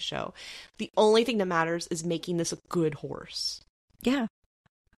money to show. The only thing that matters is making this a good horse. Yeah.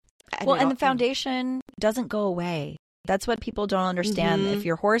 And the foundation doesn't go away. That's what people don't understand. Mm-hmm. If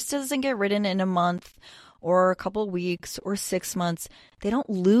your horse doesn't get ridden in a month or a couple weeks or 6 months, they don't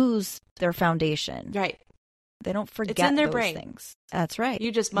lose their foundation. Right. They don't forget it's in their those brain. things. That's right.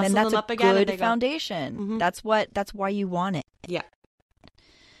 You just muscle them up again. That's a good foundation. Mm-hmm. That's why you want it. Yeah.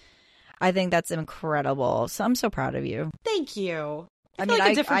 I think that's incredible. So I'm so proud of you. Thank you. I feel mean,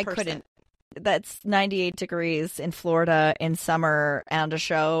 like a different I person. couldn't. That's 98 degrees in Florida in summer and a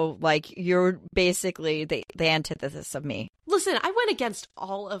show. Like, you're basically the antithesis of me. Listen, I went against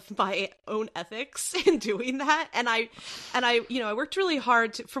all of my own ethics in doing that. And I worked really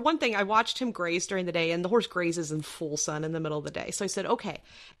hard for one thing, I watched him graze during the day, and the horse grazes in full sun in the middle of the day. So I said, okay,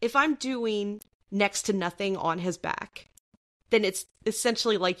 if I'm doing next to nothing on his back, then it's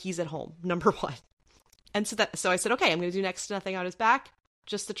essentially like he's at home, number one. And so I said, okay, I'm going to do next to nothing on his back.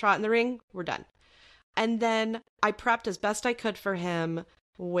 Just the trot in the ring, we're done. And then I prepped as best I could for him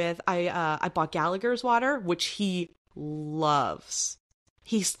with, I bought Gallagher's water, which he loves.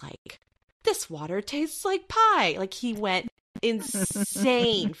 He's like, this water tastes like pie. Like, he went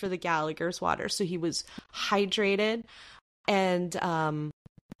insane for the Gallagher's water. So he was hydrated, and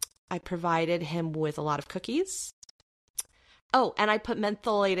I provided him with a lot of cookies. Oh, and I put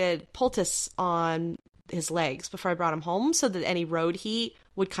mentholated poultice on his legs before I brought him home so that any road heat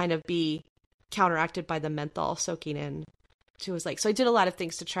would kind of be counteracted by the menthol soaking in to his legs. So I did a lot of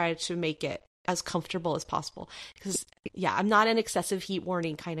things to try to make it as comfortable as possible because, yeah, I'm not an excessive heat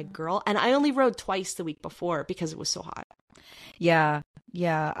warning kind of girl. And I only rode twice the week before because it was so hot. Yeah.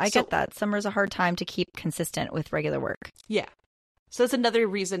 I get that. Summer's a hard time to keep consistent with regular work. Yeah. So that's another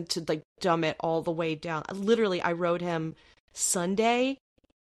reason to like dumb it all the way down. Literally, I rode him Sunday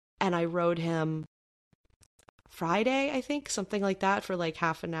and I rode him Friday, I think, something like that, for like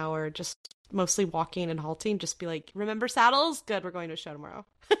half an hour, just mostly walking and halting, just be like, remember saddles? Good, we're going to a show tomorrow.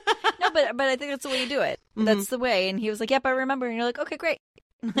 No, but I think that's the way you do it. Mm-hmm. That's the way. And he was like, yep, I remember. And you're like, okay, great.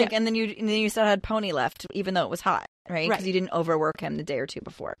 Like, Yeah. and then you still had pony left, even though it was hot, right? Because you didn't overwork him the day or two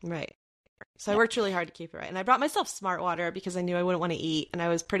before. Right. So I worked really hard to keep it right. And I brought myself smart water because I knew I wouldn't want to eat. And I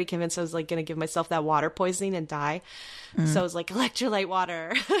was pretty convinced I was like going to give myself that water poisoning and die. So I was like, electrolyte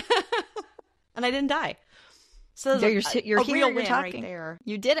water. And I didn't die. So Yeah, you're a here, real you're win talking. right there.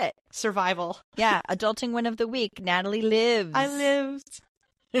 You did it. Survival. Yeah, adulting win of the week. Natalie lives. I lived.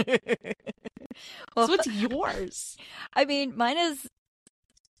 Well, So what's yours? I mean,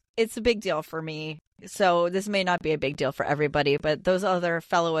 it's a big deal for me. So this may not be a big deal for everybody, but those other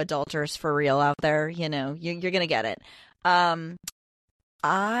fellow adulters for real out there, you're going to get it. I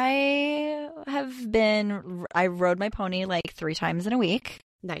rode my pony like 3 times in a week,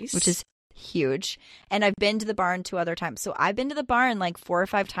 Nice. which is huge. And I've been to the barn 2 other times. So I've been to the barn like 4 or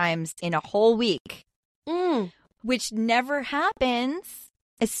 5 times in a whole week, which never happens,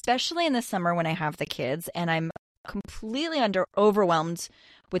 especially in the summer when I have the kids and I'm completely overwhelmed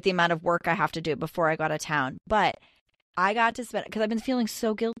with the amount of work I have to do before I go out of town. But I got to spend, because I've been feeling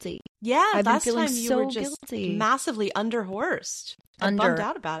so guilty. Yeah, I've been last feeling time you so were just guilty. massively underhorsed and bummed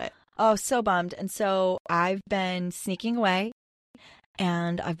out about it. Oh, so bummed. And so I've been sneaking away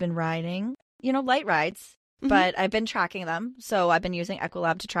and I've been riding, light rides, but I've been tracking them. So I've been using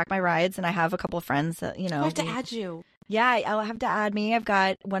Equilab to track my rides, and I have a couple of friends that, I have to add you. Yeah, I'll have to add me. I've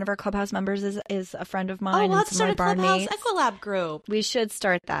got one of our clubhouse members is a friend of mine. Oh, and let's some of start a my barn Clubhouse mates. Equilab group. We should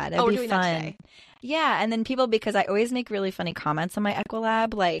start that. It'd we're be doing that fun. today. Yeah, and then people, because I always make really funny comments on my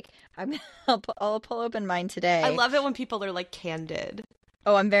Equilab, like I'll pull open mine today. I love it when people are like candid.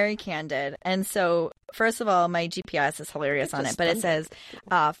 Oh, I'm very candid. And so, first of all, my GPS is hilarious on it, but it says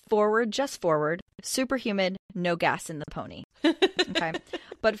forward, just forward, super humid, no gas in the pony. Okay.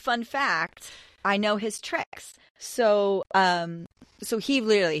 But fun fact, I know his tricks. So he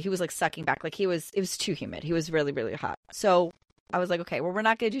was like sucking back, like it was too humid. He was really, really hot. So I was like, okay, well, we're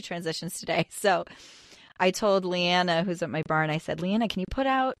not going to do transitions today. So I told Leanna, who's at my barn, I said, Leanna, can you put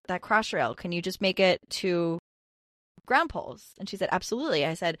out that cross rail? Can you just make it to ground poles? And she said, absolutely.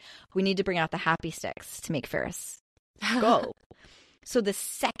 I said, we need to bring out the happy sticks to make Ferris go. So the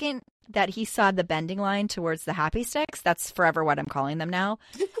second that he saw the bending line towards the happy sticks, that's forever what I'm calling them now,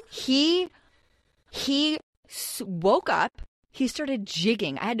 he woke up. He started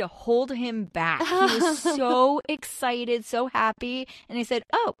jigging. I had to hold him back. He was so excited, so happy. And he said,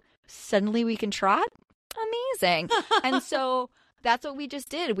 oh, suddenly we can trot? Amazing. And so that's what we just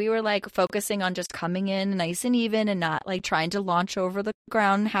did. We were like focusing on just coming in nice and even and not like trying to launch over the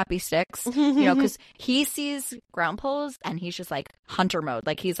ground happy sticks, because he sees ground poles and he's just like hunter mode.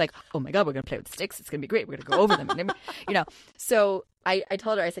 Like he's like, oh my God, we're going to play with the sticks. It's going to be great. We're going to go over them. So I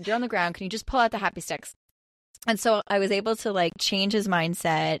told her, I said, you're on the ground. Can you just pull out the happy sticks? And so I was able to like change his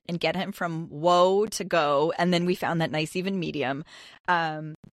mindset and get him from whoa to go. And then we found that nice even medium.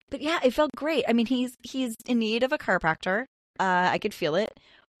 But yeah, it felt great. I mean, he's in need of a chiropractor. I could feel it.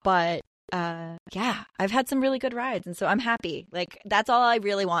 But yeah, I've had some really good rides. And so I'm happy. Like that's all I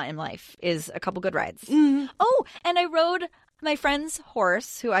really want in life is a couple good rides. Mm-hmm. Oh, and I rode my friend's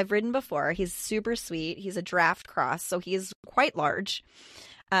horse who I've ridden before. He's super sweet. He's a draft cross. So he's quite large.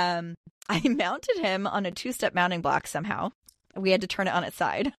 I mounted him on a 2-step mounting block somehow. We had to turn it on its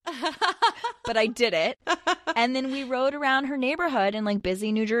side. But I did it. And then we rode around her neighborhood in like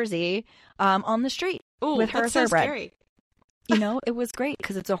busy New Jersey on the street with her thoroughbred. Scary. It was great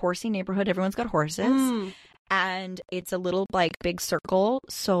because it's a horsey neighborhood. Everyone's got horses. And it's a little like big circle.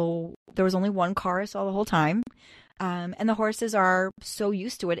 So there was only one car I saw the whole time. And the horses are so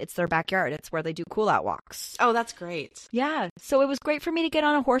used to it. It's their backyard. It's where they do cool out walks. Oh, that's great. Yeah. So it was great for me to get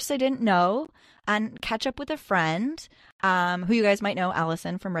on a horse I didn't know and catch up with a friend who you guys might know,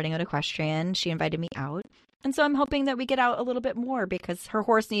 Allison from Reading Out Equestrian. She invited me out. And so I'm hoping that we get out a little bit more because her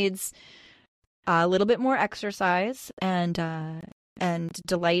horse needs a little bit more exercise and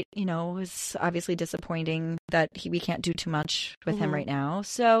Delight, is obviously disappointing that we can't do too much with him right now.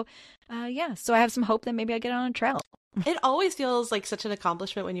 So, yeah. So I have some hope that maybe I get on a trail. It always feels like such an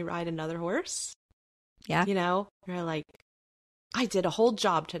accomplishment when you ride another horse. Yeah. You're like, I did a whole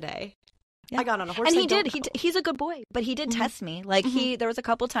job today. Yeah. I got on a horse. And he did. He's a good boy, but he did test me. Like there was a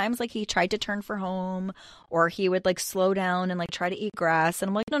couple times like he tried to turn for home or he would like slow down and like try to eat grass. And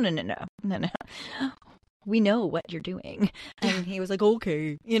I'm like, no. We know what you're doing. And he was like,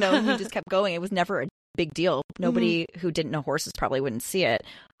 okay. He just kept going. It was never a big deal. Nobody who didn't know horses probably wouldn't see it.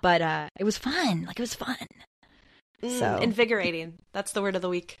 But it was fun. Like, it was fun. So invigorating. That's the word of the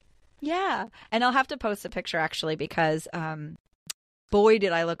week. Yeah. And I'll have to post a picture, actually, because boy,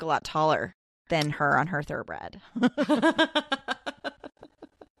 did I look a lot taller than her on her thoroughbred.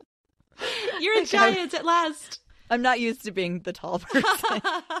 You're a giant at last. I'm not used to being the tall person.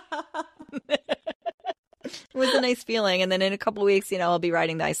 It was a nice feeling, and then in a couple of weeks, I'll be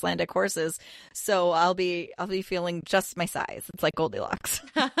riding the Icelandic horses, so I'll be feeling just my size. It's like Goldilocks.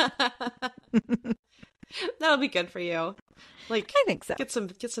 That'll be good for you. Like, I think so. Get some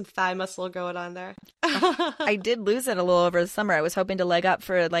thigh muscle going on there. I did lose it a little over the summer. I was hoping to leg up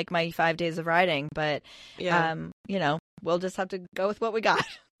for like my 5 days of riding, but we'll just have to go with what we got.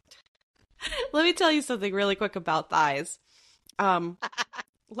 Let me tell you something really quick about thighs.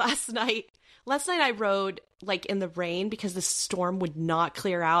 Last night I rode like in the rain because the storm would not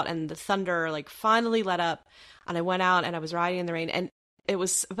clear out and the thunder like finally let up, and I went out and I was riding in the rain and it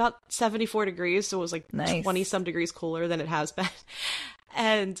was about 74 degrees, so it was like 20 some degrees cooler than it has been.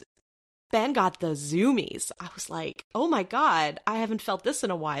 And Ben got the zoomies. I was like, oh my God, I haven't felt this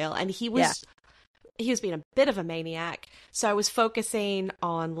in a while. And he was being a bit of a maniac. So I was focusing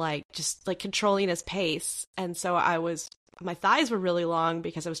on like just like controlling his pace. And so my thighs were really long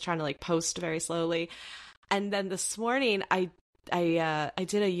because I was trying to like post very slowly. And then this morning I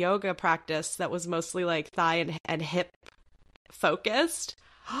did a yoga practice that was mostly like thigh and hip focused.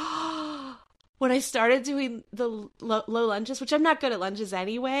 When I started doing the low lunges, which I'm not good at lunges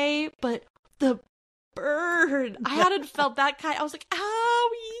anyway, but the burn, I hadn't felt that kind. I was like,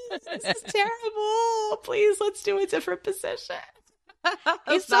 owie. This is terrible. Please, let's do a different position.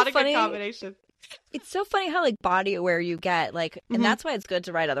 It's not so a funny. good combination. It's so funny how like body aware you get, like, and that's why it's good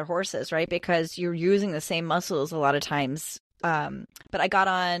to ride other horses, right? Because you're using the same muscles a lot of times. But I got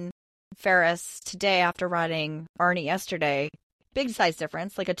on Ferris today after riding Arnie yesterday. Big size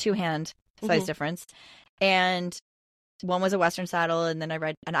difference, like a 2-hand size difference. And one was a Western saddle, and then I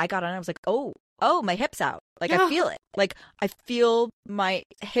got on and I was like, oh, my hip's out. Like, I feel it. Like, I feel my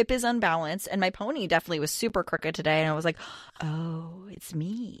hip is unbalanced, and my pony definitely was super crooked today. And I was like, oh, it's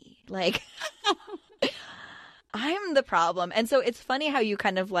me. Like, I'm the problem. And so it's funny how you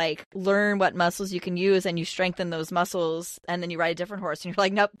kind of like learn what muscles you can use and you strengthen those muscles, and then you ride a different horse and you're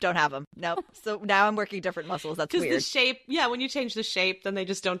like, nope, don't have them. Nope. So now I'm working different muscles. That's weird. Because the shape, when you change the shape, then they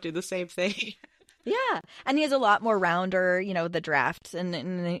just don't do the same thing. Yeah. And he has a lot more rounder, the draft. And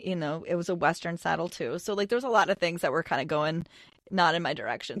it was a Western saddle too. So like there's a lot of things that were kind of going not in my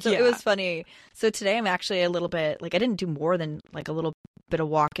direction. So it was funny. So today I'm actually a little bit, like I didn't do more than like a little bit of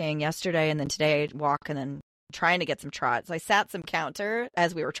walking yesterday. And then today I walk and then trying to get some trots. I sat some counter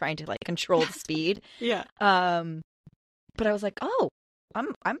as we were trying to like control the speed. Yeah. But I was like, oh,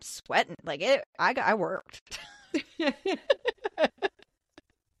 I'm sweating. Like I worked.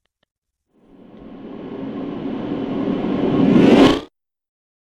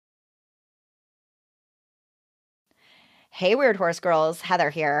 Hey, Weird Horse Girls, Heather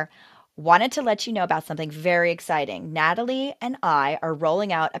here. Wanted to let you know about something very exciting. Natalie and I are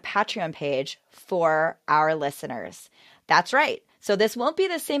rolling out a Patreon page for our listeners. That's right. So this won't be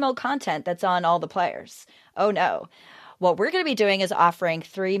the same old content that's on all the players. Oh no. What we're going to be doing is offering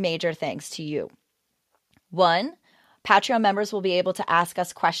 3 major things to you. 1, Patreon members will be able to ask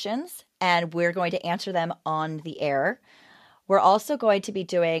us questions, and we're going to answer them on the air. We're also going to be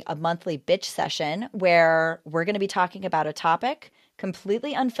doing a monthly bitch session where we're going to be talking about a topic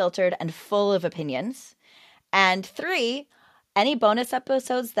completely unfiltered and full of opinions. And 3, any bonus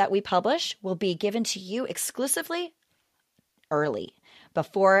episodes that we publish will be given to you exclusively early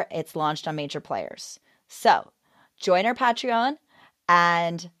before it's launched on major players. So join our Patreon,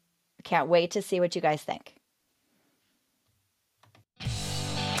 and can't wait to see what you guys think.